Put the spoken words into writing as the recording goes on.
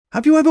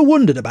Have you ever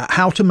wondered about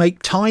how to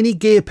make tiny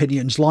gear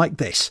pinions like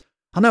this?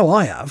 I know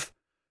I have.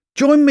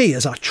 Join me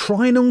as I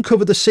try and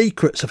uncover the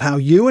secrets of how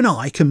you and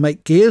I can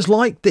make gears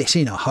like this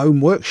in a home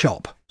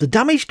workshop. The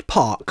damaged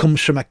part comes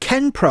from a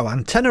Ken Pro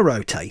antenna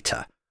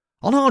rotator.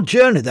 On our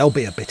journey there'll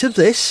be a bit of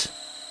this,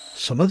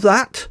 some of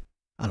that,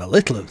 and a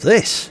little of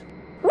this.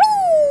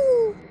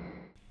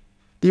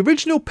 The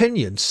original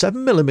pinion's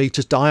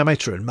 7mm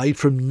diameter and made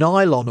from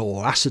nylon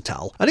or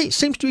acetal, and it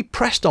seems to be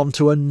pressed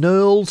onto a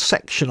knurled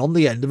section on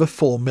the end of a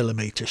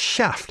 4mm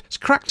shaft. It's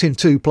cracked in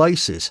 2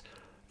 places.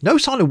 No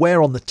sign of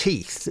wear on the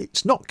teeth,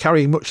 it's not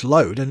carrying much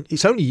load, and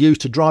it's only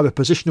used to drive a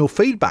positional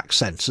feedback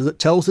sensor that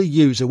tells the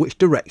user which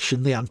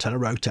direction the antenna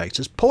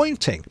rotator's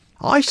pointing.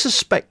 I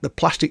suspect the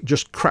plastic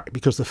just cracked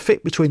because the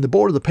fit between the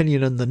bore of the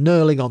pinion and the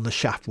knurling on the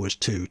shaft was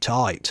too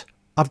tight.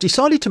 I've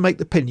decided to make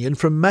the pinion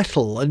from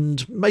metal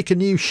and make a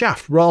new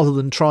shaft rather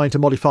than trying to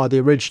modify the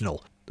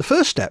original. The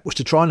first step was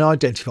to try and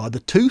identify the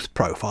tooth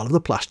profile of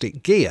the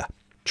plastic gear.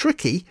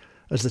 Tricky,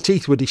 as the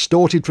teeth were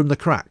distorted from the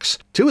cracks.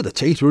 2 of the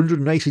teeth were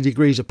 180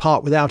 degrees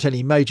apart without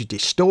any major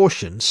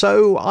distortion,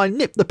 so I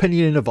nipped the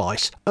pinion in a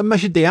vise and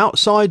measured the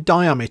outside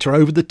diameter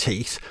over the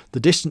teeth, the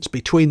distance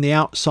between the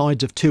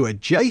outsides of 2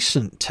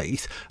 adjacent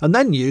teeth, and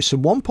then used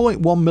some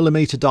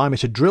 1.1mm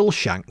diameter drill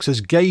shanks as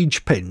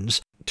gauge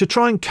pins to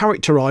try and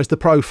characterise the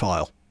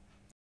profile.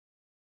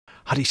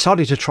 I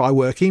decided to try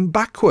working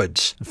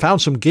backwards and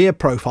found some gear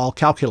profile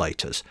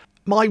calculators.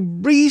 My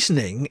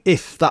reasoning,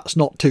 if that's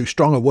not too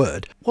strong a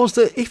word, was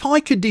that if I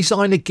could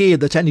design a gear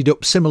that ended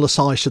up similar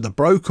size to the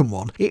broken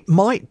one, it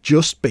might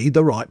just be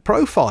the right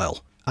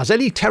profile. As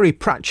any Terry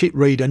Pratchett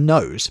reader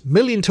knows,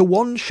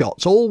 1,000,000-to-1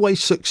 shots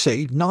always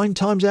succeed 9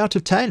 times out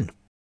of 10.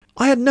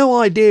 I had no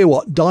idea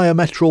what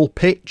diametral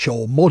pitch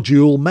or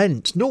module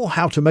meant, nor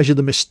how to measure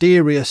the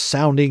mysterious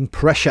sounding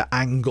pressure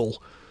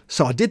angle,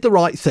 so I did the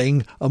right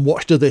thing and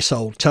watched this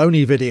old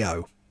Tony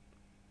video.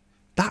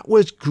 That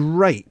was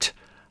great.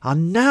 I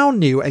now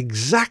knew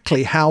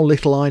exactly how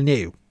little I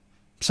knew.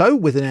 So,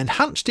 with an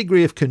enhanced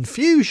degree of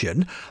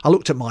confusion, I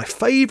looked at my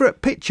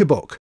favourite picture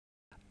book.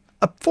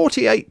 A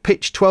 48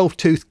 pitch 12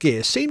 tooth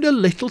gear seemed a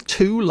little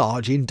too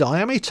large in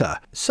diameter,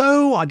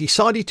 so I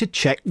decided to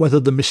check whether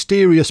the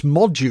mysterious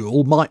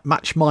module might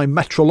match my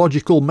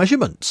metrological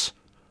measurements.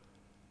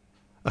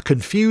 A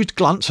confused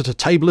glance at a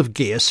table of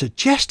gears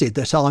suggested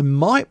that I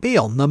might be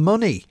on the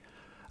money.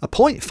 A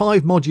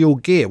 0.5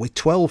 module gear with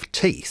 12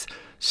 teeth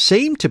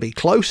seemed to be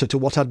closer to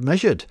what I'd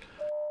measured.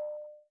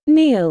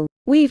 Neil,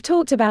 we've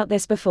talked about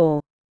this before.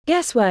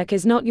 Guesswork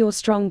is not your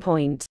strong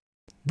point.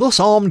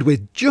 Thus, armed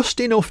with just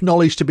enough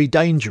knowledge to be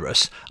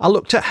dangerous, I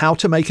looked at how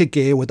to make a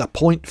gear with a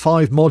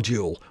 0.5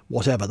 module,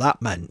 whatever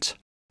that meant.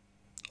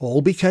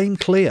 All became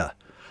clear.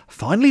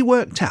 Finally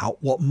worked out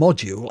what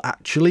module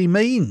actually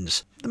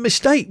means. The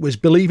mistake was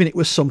believing it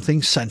was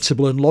something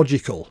sensible and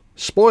logical.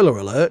 Spoiler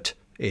alert,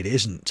 it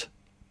isn't.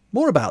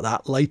 More about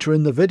that later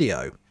in the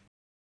video.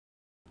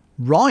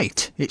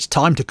 Right, it's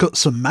time to cut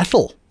some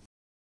metal.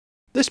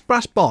 This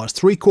brass bar is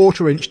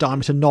 3/4 inch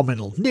diameter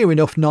nominal, near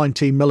enough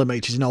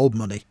 19mm in old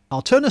money.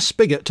 I'll turn a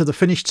spigot to the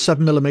finished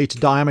 7mm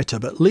diameter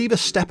but leave a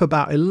step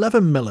about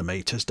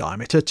 11mm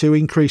diameter to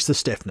increase the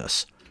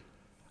stiffness.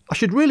 I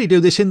should really do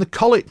this in the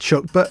collet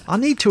chuck, but I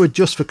need to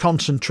adjust for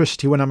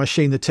concentricity when I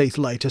machine the teeth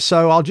later,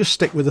 so I'll just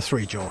stick with the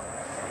 3-jaw.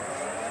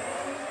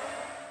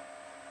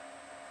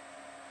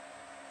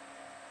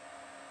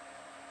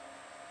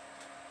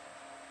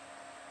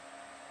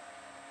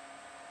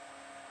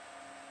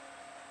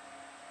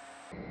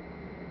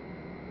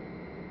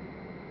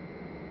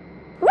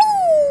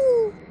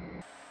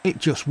 It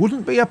just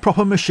wouldn't be a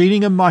proper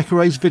machining and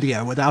microwaves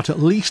video without at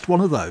least one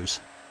of those.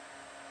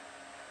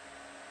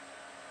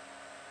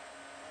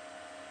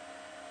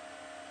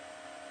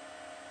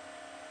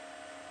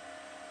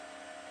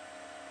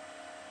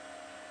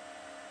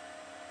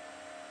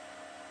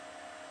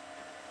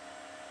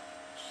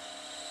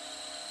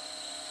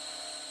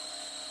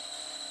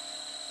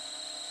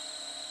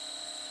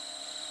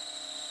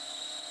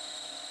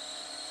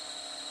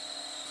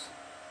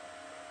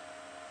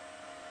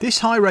 This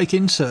high rake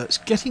insert's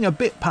getting a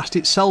bit past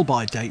its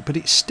sell-by date, but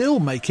it's still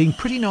making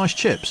pretty nice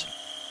chips.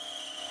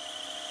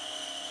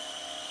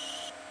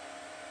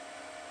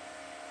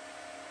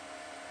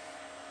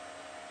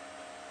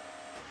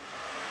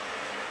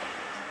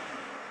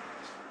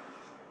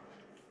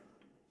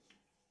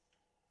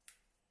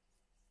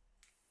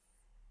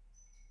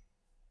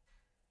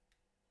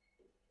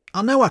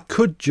 I know I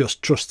could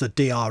just trust the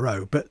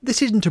DRO, but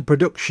this isn't a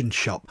production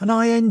shop and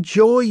I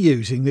enjoy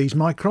using these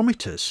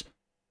micrometers.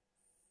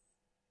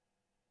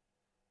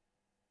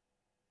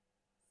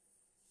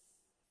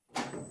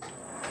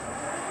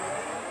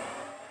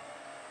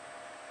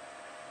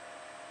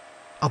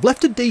 I've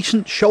left a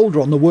decent shoulder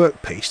on the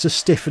workpiece to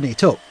stiffen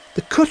it up.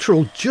 The cutter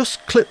will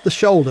just clip the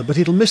shoulder, but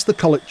it'll miss the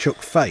collet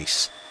chuck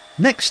face.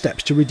 Next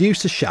step's to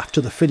reduce the shaft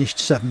to the finished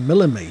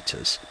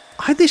 7mm.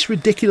 I had this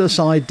ridiculous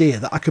idea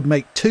that I could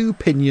make 2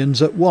 pinions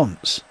at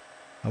once.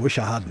 I wish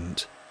I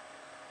hadn't.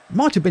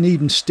 Might have been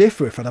even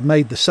stiffer if I'd have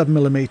made the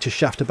 7mm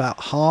shaft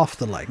about half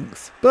the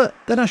length, but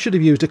then I should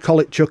have used a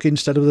collet chuck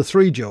instead of the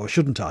 3-jaw,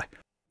 shouldn't I?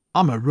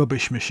 I'm a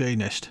rubbish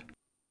machinist.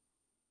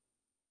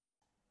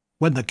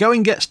 When the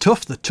going gets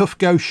tough, the tough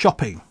go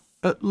shopping.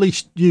 At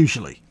least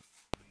usually.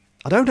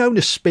 I don't own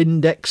a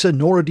spindexer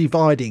nor a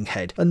dividing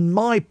head, and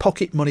my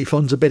pocket money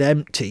fund's a bit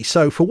empty,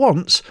 so for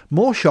once,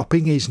 more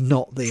shopping is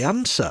not the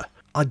answer.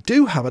 I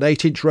do have an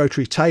 8-inch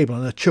rotary table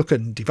and a chuck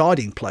and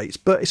dividing plates,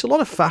 but it's a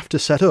lot of faff to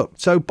set up,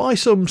 so by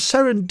some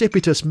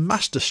serendipitous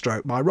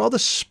masterstroke my rather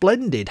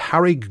splendid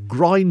Harrig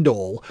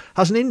grind-all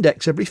has an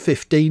index every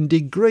 15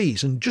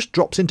 degrees and just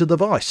drops into the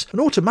vice,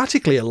 and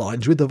automatically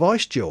aligns with the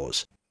vice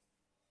jaws.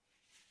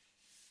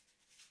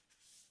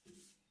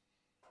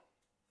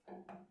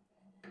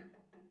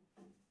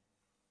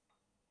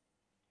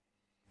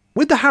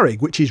 With the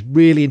Harrig, which is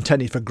really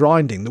intended for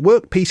grinding, the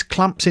workpiece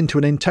clamps into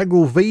an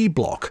integral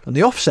V-block and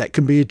the offset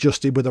can be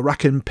adjusted with a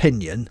rack and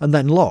pinion and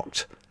then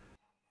locked.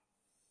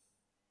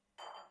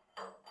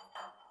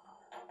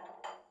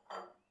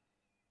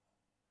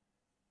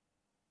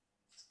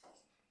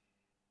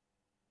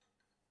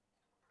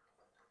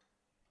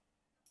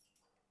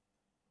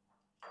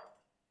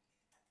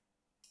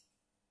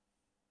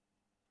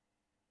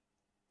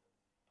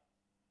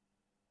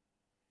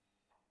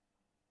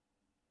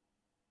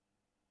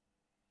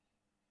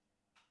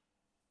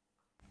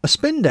 A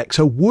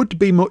spindexer would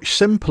be much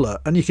simpler,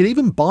 and you could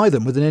even buy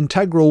them with an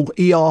integral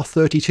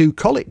ER32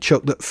 collet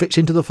chuck that fits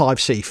into the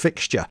 5C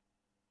fixture.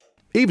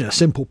 Even a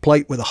simple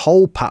plate with a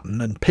hole pattern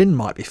and pin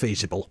might be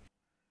feasible.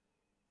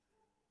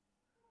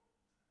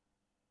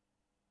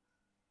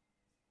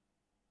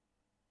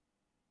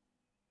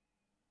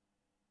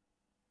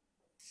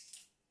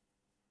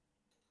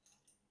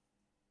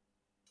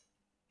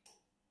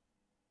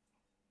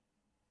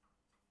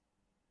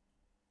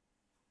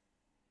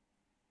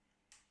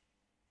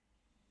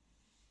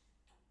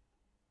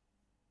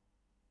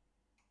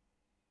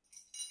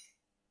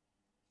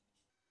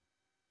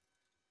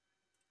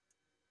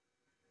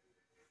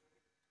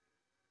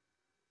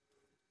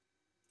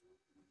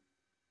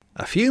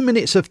 A few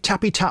minutes of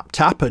tappy tap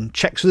tap and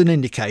checks with an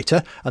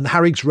indicator and the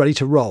Harrig's ready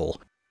to roll.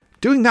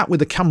 Doing that with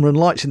the camera and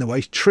lights in the way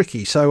is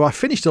tricky, so I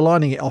finished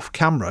aligning it off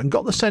camera and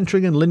got the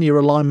centering and linear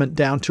alignment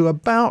down to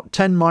about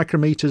 10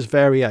 micrometers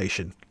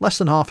variation, less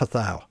than half a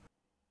thou.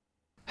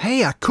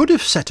 Hey, I could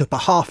have set up a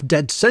half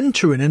dead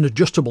centre in an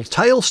adjustable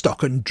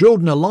tailstock and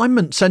drilled an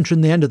alignment centre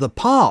in the end of the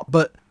part,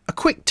 but a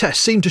quick test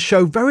seemed to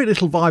show very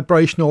little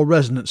vibration or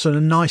resonance and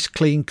a nice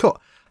clean cut.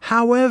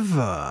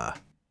 However...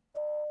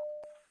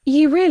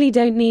 You really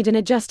don't need an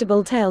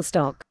adjustable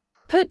tailstock.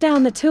 Put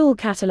down the tool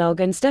catalogue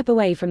and step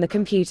away from the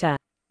computer.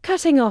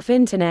 Cutting off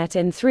internet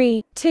in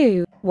 3,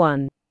 2,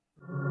 1.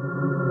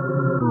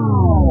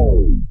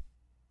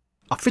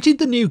 I fitted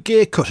the new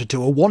gear cutter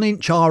to a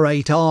 1-inch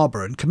R8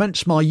 arbor and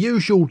commenced my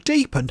usual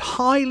deep and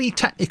highly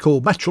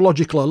technical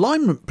metrological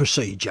alignment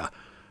procedure,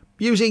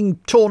 using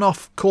torn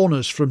off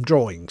corners from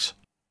drawings.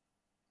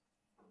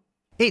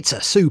 It's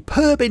a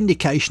superb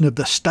indication of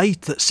the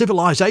state that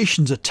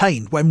civilization's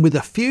attained when with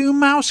a few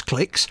mouse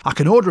clicks I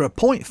can order a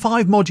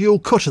 0.5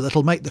 module cutter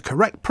that'll make the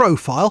correct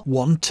profile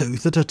one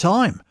tooth at a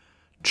time.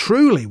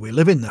 Truly we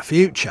live in the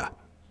future.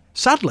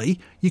 Sadly,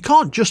 you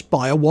can't just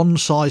buy a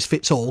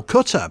one-size-fits-all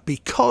cutter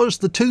because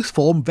the tooth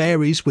form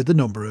varies with the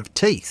number of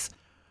teeth.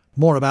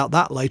 More about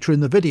that later in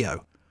the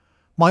video.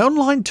 My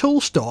online tool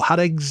store had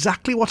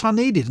exactly what I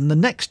needed and the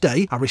next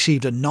day I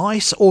received a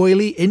nice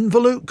oily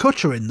involute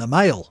cutter in the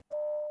mail.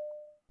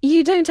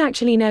 You don't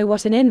actually know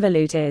what an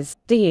involute is,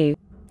 do you?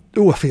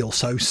 Oh, I feel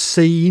so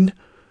seen.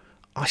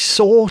 I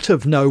sort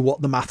of know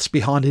what the maths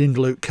behind an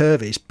involute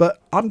curve is,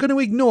 but I'm going to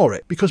ignore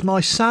it because my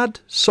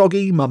sad,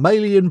 soggy,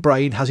 mammalian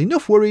brain has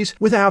enough worries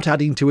without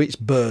adding to its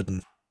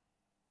burden.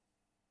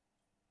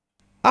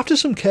 After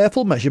some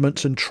careful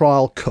measurements and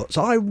trial cuts,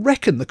 I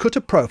reckon the cutter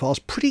profile's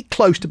pretty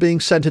close to being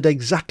centred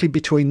exactly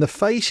between the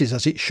faces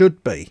as it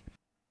should be.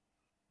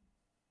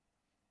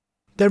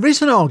 There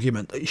is an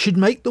argument that you should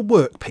make the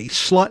workpiece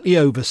slightly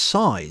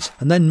oversized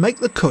and then make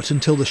the cut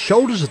until the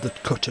shoulders of the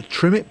cutter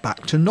trim it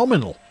back to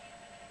nominal.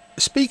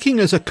 Speaking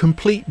as a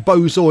complete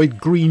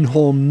bozoid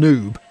greenhorn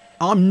noob,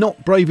 I'm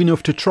not brave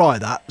enough to try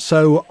that,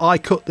 so I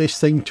cut this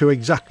thing to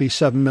exactly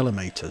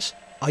 7mm.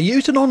 I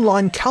used an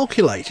online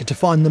calculator to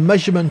find the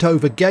measurement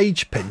over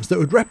gauge pins that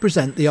would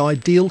represent the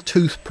ideal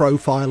tooth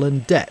profile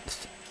and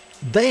depth.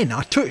 Then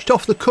I touched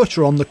off the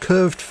cutter on the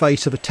curved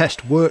face of a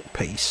test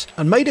workpiece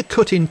and made a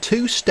cut in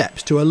 2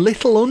 steps to a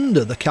little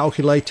under the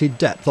calculated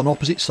depth on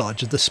opposite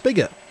sides of the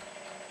spigot.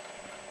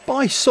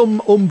 By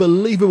some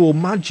unbelievable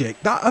magic,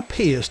 that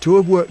appears to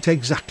have worked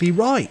exactly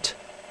right.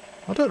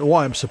 I don't know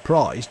why I'm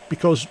surprised,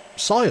 because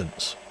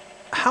science.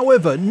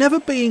 However, never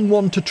being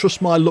one to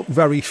trust my luck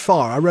very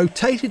far, I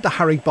rotated the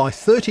Harrig by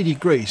 30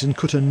 degrees and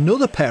cut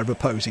another pair of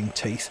opposing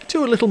teeth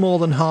to a little more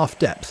than half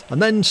depth,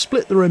 and then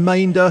split the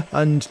remainder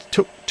and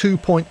took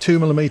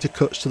 2.2mm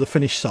cuts to the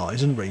finished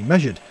size and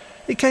remeasured.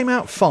 It came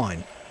out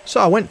fine,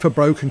 so I went for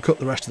broke and cut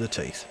the rest of the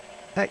teeth.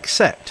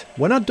 Except,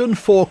 when I'd done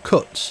 4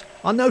 cuts,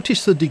 I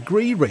noticed the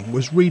degree ring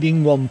was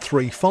reading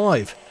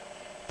 135.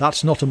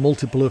 That's not a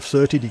multiple of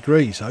 30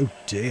 degrees, oh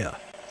dear.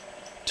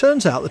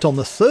 Turns out that on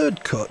the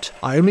third cut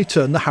I only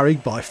turned the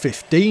harrig by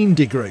 15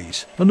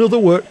 degrees. Another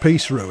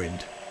workpiece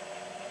ruined.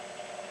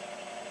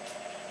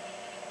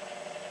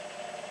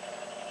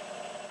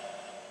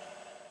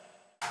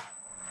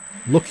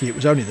 Lucky it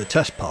was only the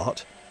test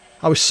part.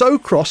 I was so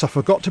cross I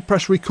forgot to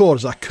press record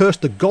as I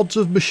cursed the gods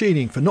of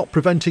machining for not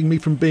preventing me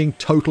from being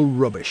total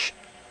rubbish.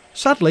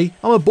 Sadly,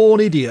 I'm a born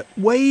idiot,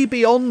 way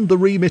beyond the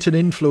remit and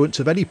influence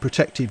of any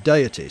protective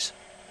deities.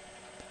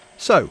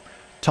 So,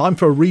 time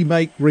for a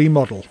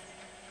remodel.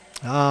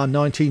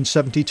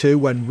 1972,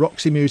 when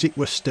Roxy music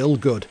was still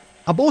good.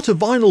 I bought a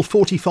vinyl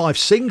 45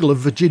 single of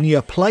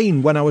Virginia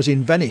Plain when I was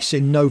in Venice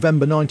in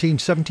November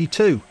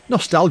 1972.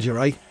 Nostalgia,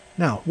 eh?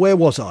 Now, where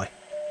was I?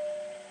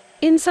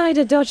 Inside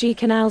a dodgy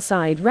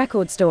canal-side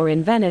record store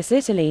in Venice,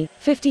 Italy,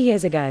 50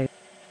 years ago.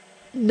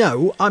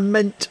 No, I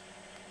meant...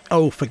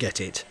 oh, forget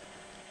it.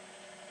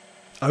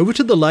 Over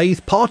to the lathe,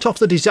 part off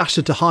the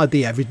disaster to hide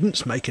the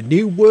evidence, make a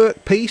new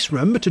workpiece,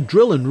 remember to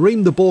drill and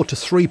ream the bore to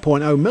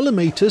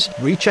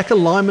 3.0mm, recheck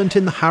alignment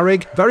in the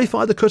harrig,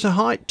 verify the cutter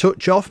height,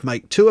 touch off,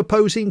 make 2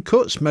 opposing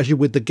cuts, measure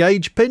with the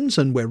gauge pins,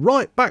 and we're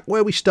right back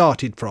where we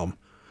started from.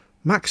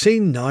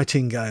 Maxine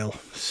Nightingale.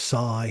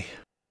 Sigh.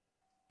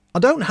 I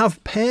don't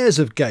have pairs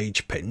of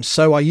gauge pins,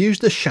 so I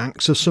used the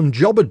shanks of some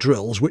jobber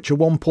drills which are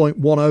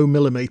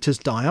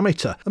 1.10mm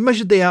diameter and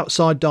measured the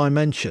outside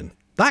dimension.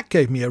 That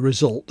gave me a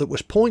result that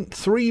was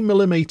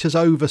 0.3mm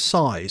over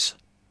size.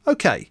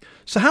 OK,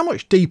 so how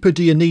much deeper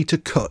do you need to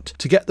cut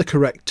to get the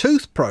correct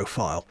tooth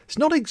profile? It's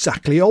not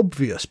exactly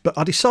obvious, but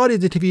I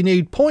decided that if you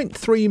need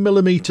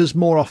 0.3mm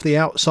more off the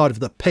outside of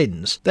the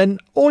pins, then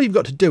all you've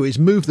got to do is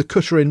move the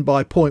cutter in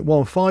by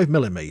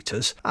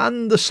 0.15mm,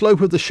 and the slope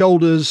of the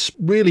shoulders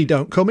really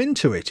don't come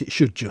into it, it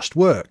should just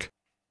work.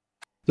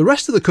 The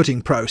rest of the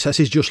cutting process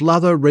is just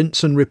lather,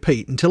 rinse and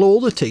repeat until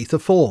all the teeth are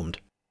formed.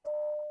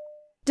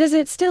 Does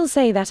it still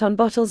say that on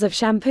bottles of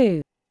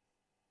shampoo?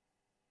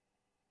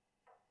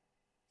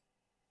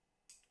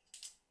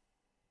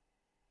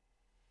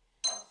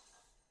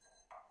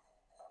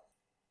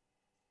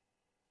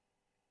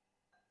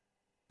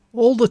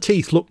 All the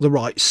teeth look the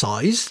right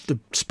size, the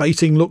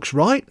spacing looks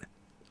right.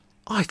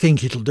 I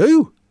think it'll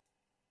do.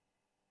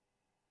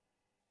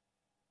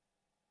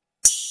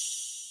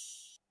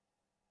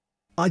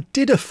 I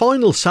did a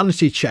final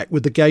sanity check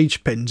with the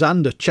gauge pins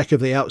and a check of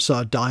the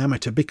outside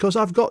diameter because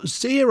I've got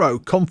zero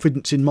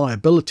confidence in my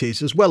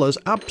abilities as well as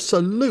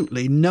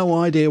absolutely no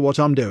idea what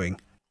I'm doing.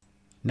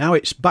 Now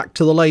it's back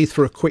to the lathe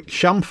for a quick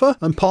chamfer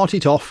and part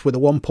it off with a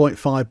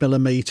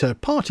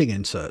 1.5mm parting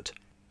insert.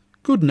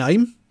 Good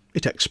name.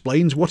 It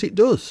explains what it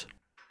does.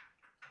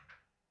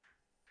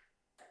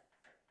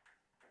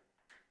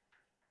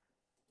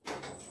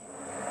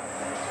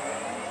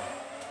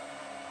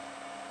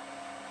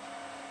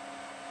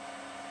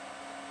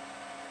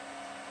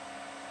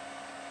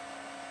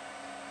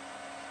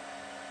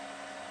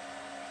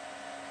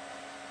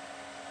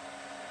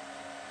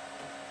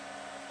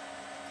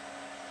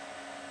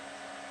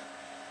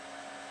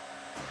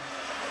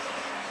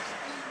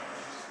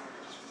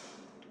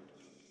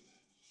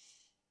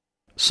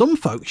 Some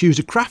folks use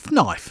a craft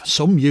knife,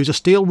 some use a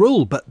steel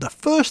rule, but the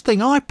first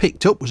thing I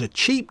picked up was a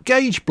cheap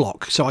gauge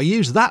block, so I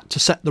used that to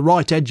set the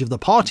right edge of the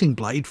parting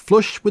blade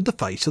flush with the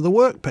face of the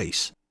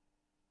workpiece.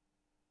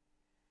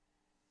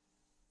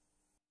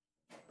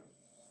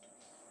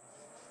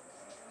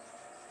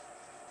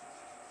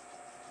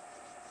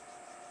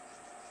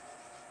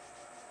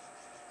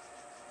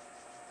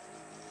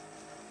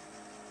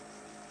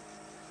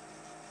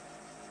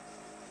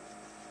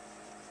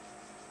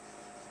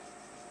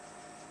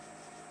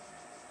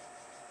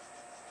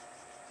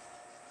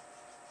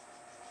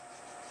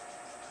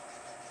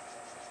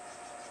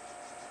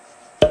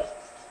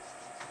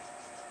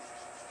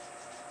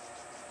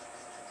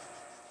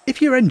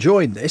 If you're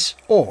enjoying this,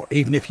 or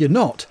even if you're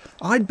not,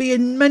 I'd be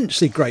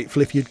immensely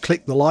grateful if you'd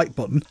click the like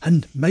button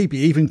and maybe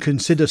even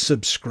consider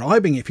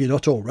subscribing if you're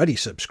not already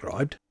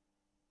subscribed.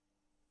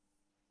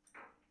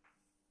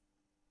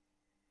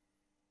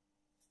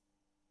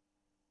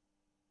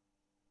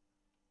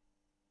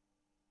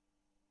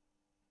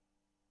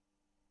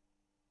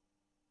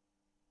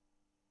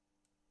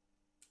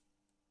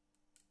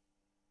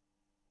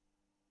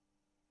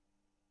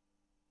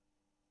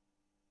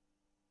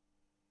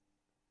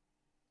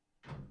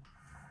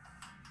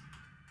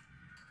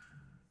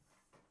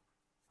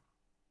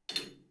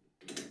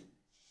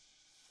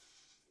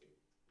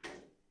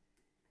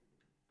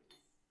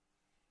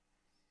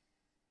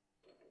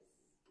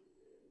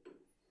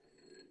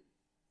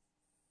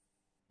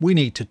 We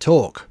need to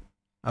talk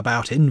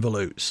about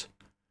involutes.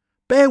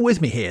 Bear with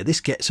me here, this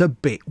gets a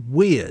bit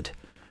weird.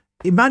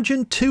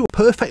 Imagine 2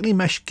 perfectly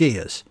meshed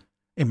gears.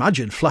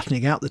 Imagine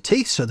flattening out the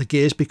teeth so the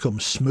gears become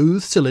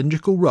smooth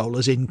cylindrical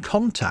rollers in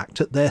contact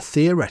at their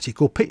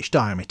theoretical pitch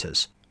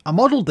diameters. I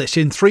modelled this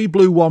in 3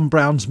 Blue 1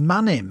 Brown's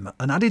Manim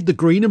and added the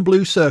green and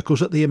blue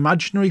circles at the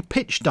imaginary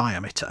pitch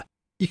diameter.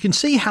 You can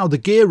see how the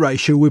gear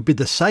ratio would be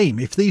the same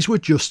if these were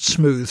just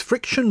smooth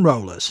friction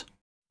rollers.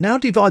 Now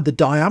divide the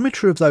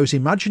diameter of those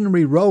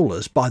imaginary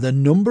rollers by the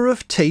number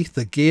of teeth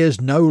the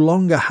gears no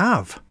longer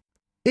have.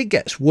 It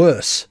gets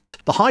worse.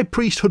 The High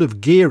Priesthood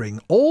of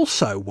Gearing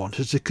also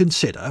wanted to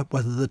consider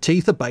whether the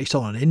teeth are based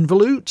on an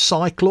involute,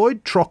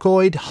 cycloid,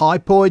 trochoid,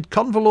 hypoid,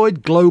 convoluid,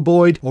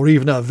 globoid, or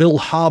even a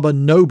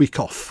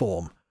Wilhaber-Nobikoff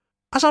form.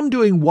 As I'm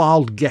doing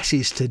wild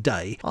guesses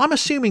today, I'm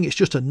assuming it's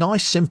just a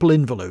nice simple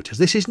involute, as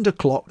this isn't a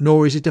clock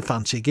nor is it a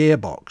fancy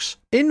gearbox.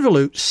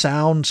 Involute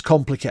sounds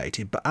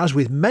complicated, but as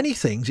with many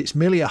things, it's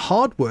merely a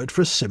hard word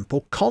for a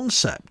simple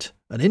concept.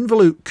 An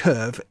involute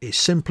curve is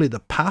simply the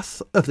path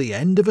of the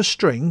end of a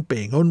string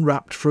being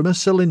unwrapped from a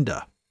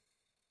cylinder.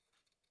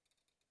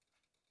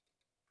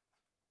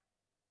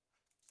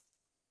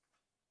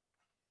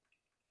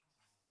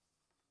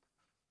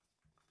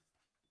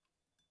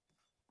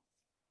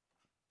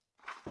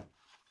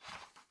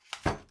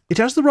 It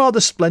has the rather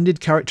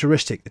splendid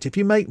characteristic that if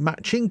you make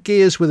matching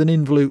gears with an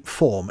involute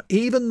form,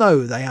 even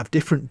though they have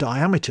different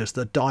diameters,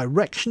 the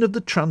direction of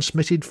the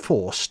transmitted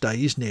force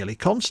stays nearly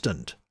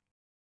constant.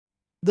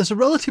 There's a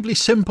relatively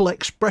simple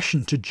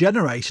expression to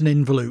generate an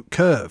involute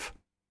curve.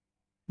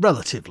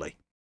 Relatively.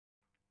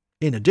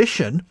 In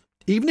addition,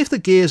 even if the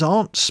gears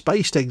aren't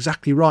spaced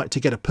exactly right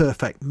to get a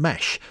perfect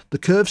mesh, the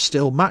curves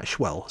still match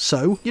well,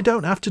 so you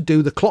don't have to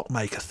do the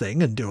clockmaker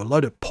thing and do a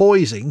load of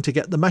poising to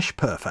get the mesh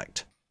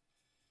perfect.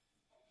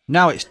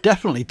 Now it's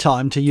definitely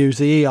time to use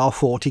the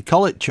ER40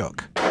 collet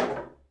chuck.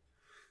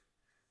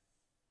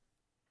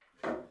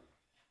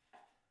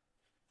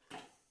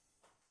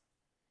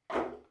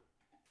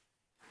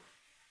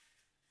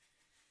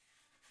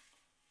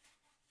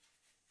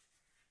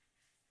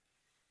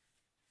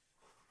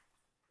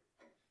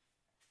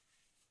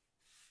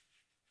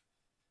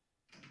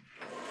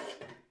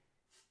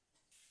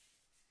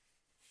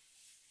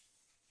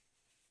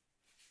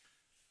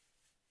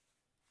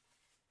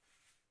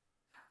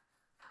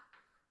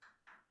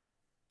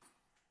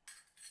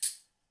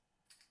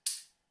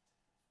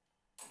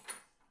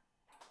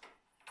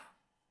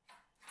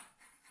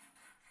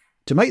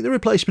 To make the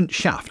replacement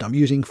shaft, I'm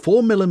using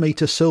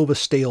 4mm silver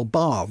steel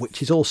bar,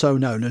 which is also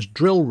known as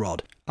drill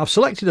rod. I've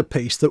selected a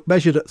piece that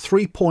measured at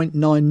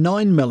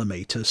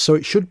 3.99mm, so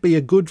it should be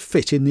a good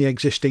fit in the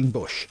existing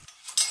bush.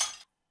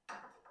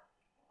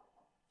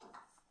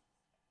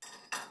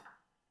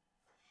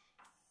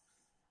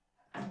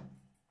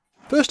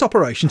 First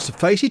operation is to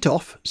face it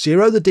off,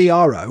 zero the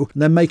DRO,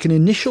 and then make an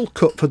initial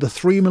cut for the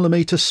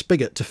 3mm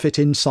spigot to fit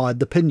inside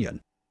the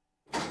pinion.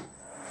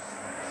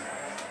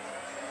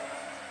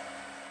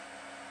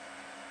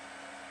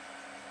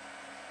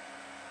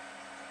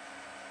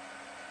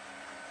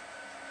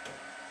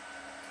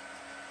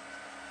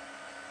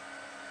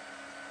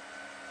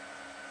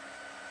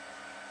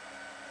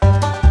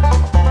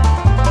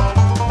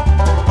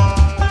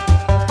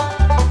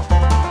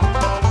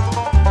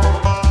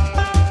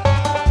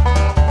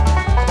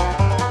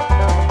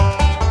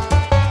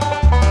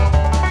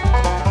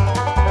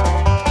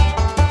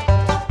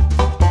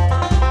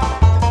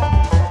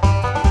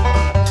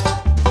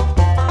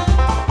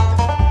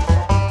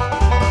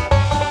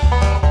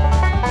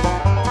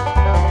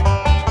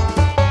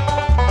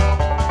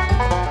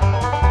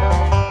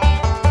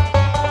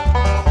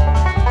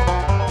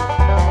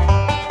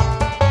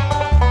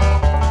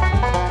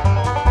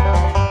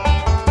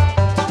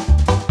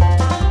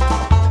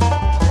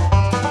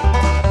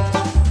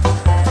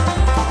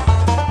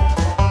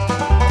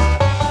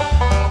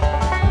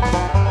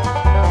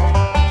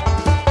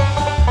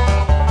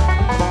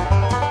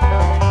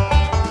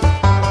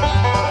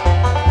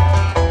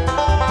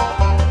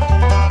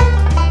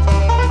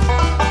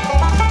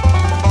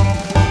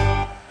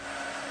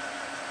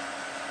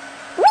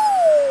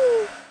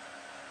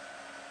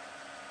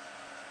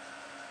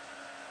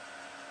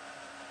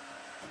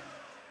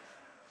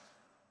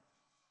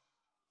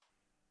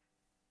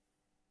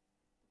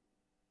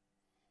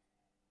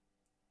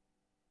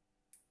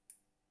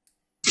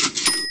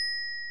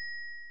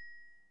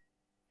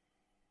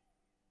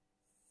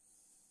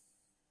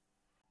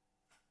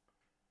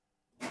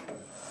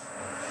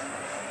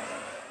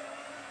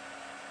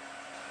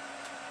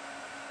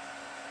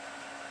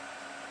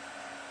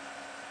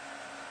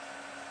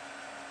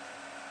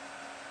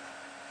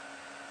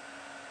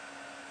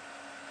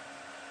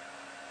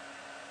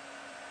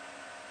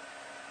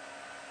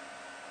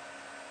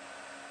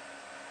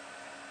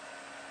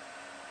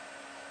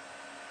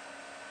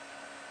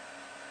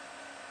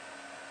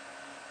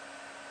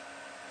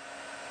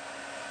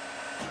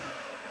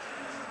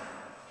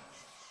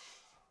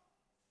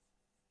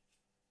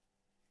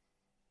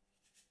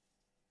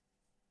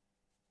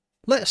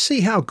 Let's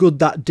see how good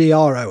that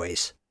DRO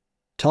is.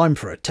 Time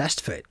for a test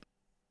fit.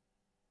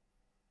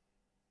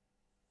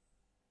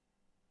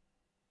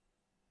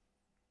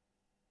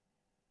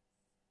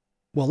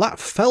 Well, that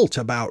felt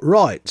about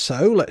right,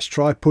 so let's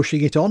try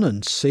pushing it on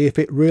and see if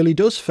it really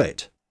does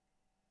fit.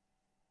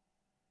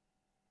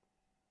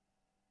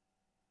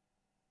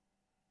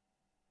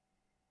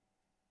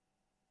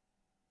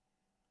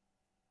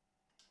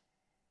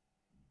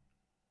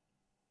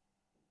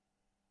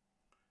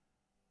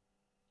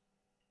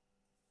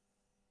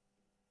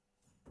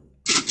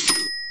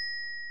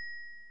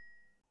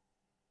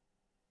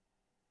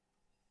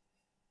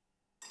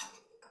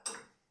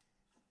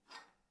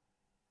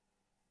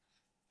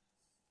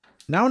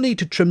 Now I need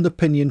to trim the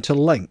pinion to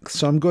length,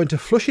 so I'm going to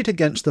flush it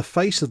against the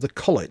face of the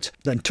collet,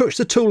 then touch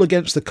the tool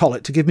against the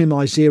collet to give me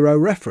my zero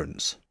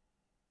reference.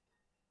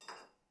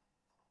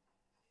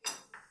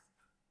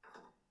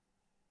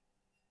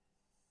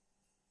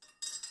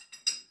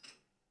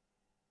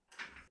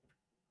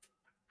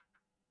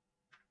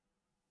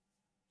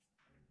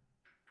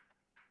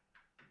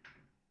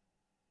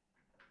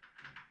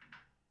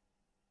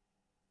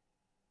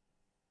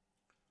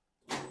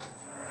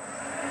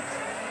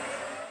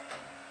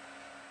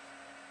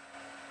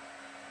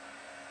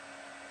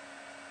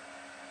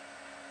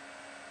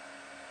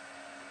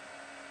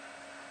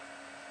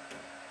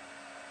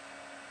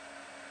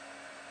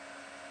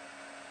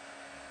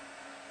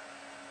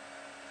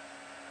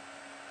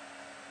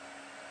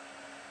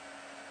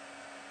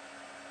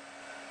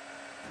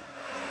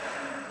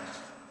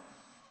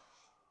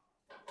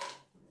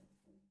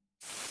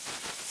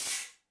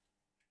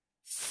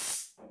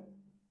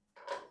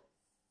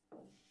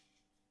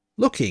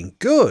 Looking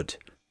good.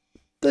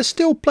 There's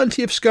still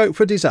plenty of scope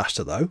for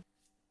disaster though.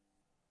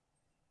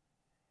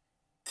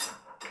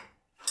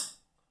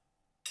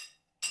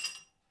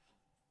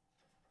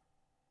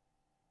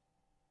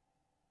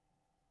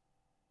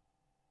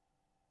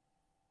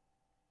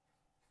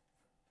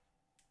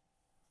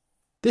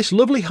 This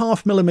lovely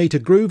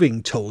 0.5mm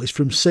grooving tool is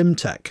from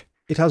Simtek.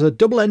 It has a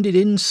double-ended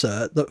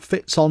insert that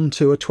fits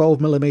onto a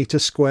 12mm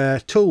square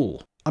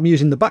tool. I'm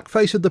using the back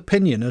face of the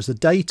pinion as the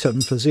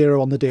datum for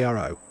 0 on the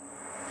DRO.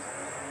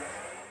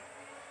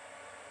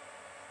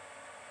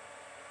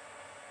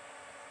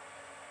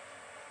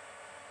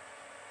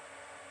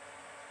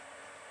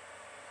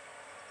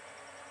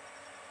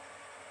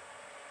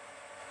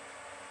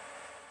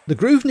 The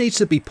groove needs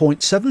to be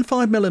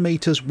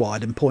 0.75mm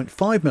wide and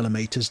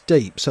 0.5mm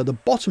deep, so the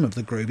bottom of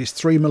the groove is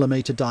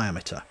 3mm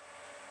diameter.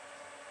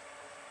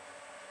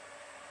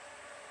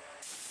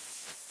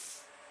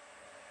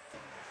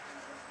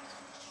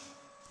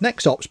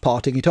 Next op's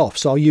parting it off,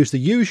 so I'll use the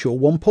usual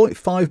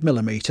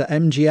 1.5mm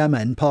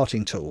MGMN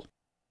parting tool.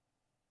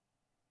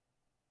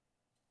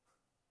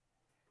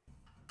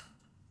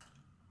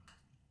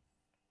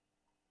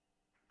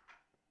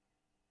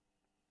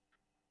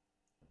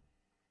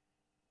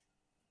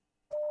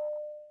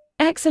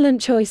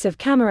 Excellent choice of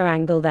camera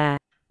angle there.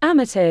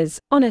 Amateurs,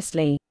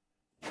 honestly.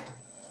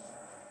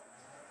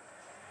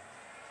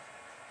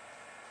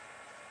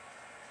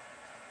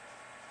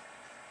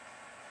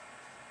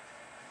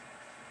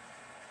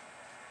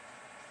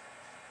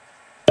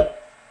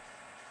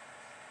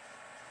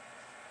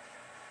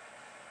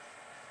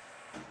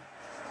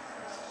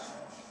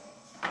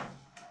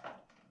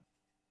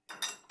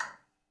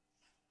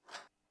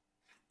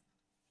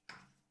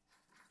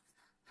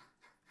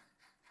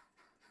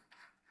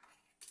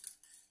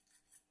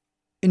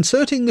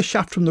 Inserting the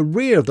shaft from the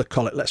rear of the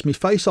collet lets me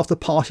face off the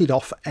parted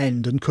off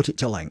end and cut it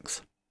to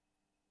length.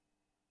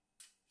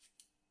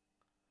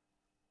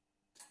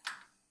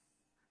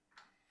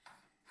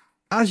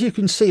 As you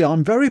can see,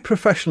 I'm very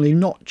professionally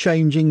not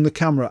changing the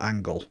camera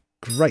angle.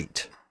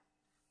 Great.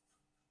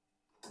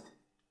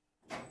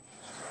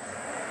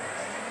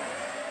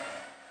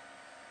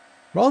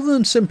 Rather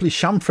than simply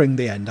chamfering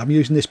the end, I'm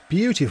using this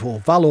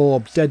beautiful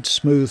Valorb dead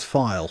smooth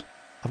file.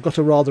 I've got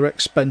a rather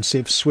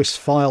expensive Swiss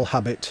file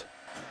habit.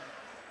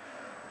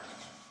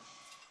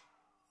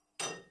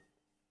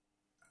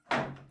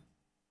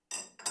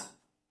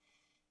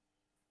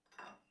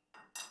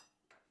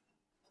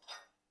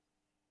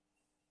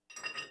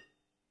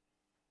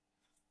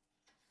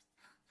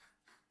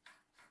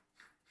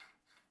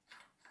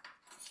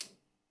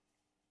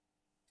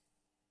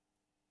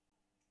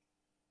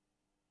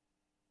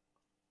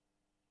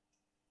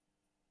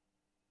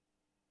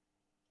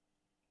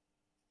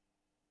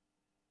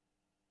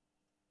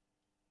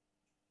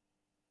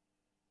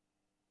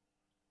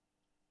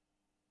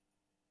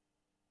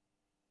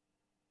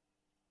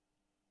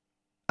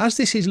 As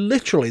this is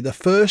literally the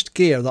first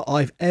gear that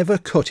I've ever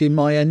cut in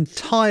my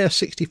entire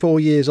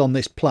 64 years on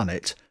this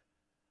planet,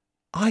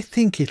 I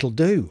think it'll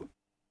do.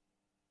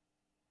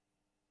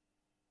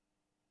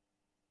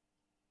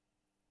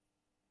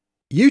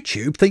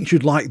 YouTube thinks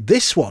you'd like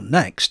this one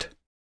next.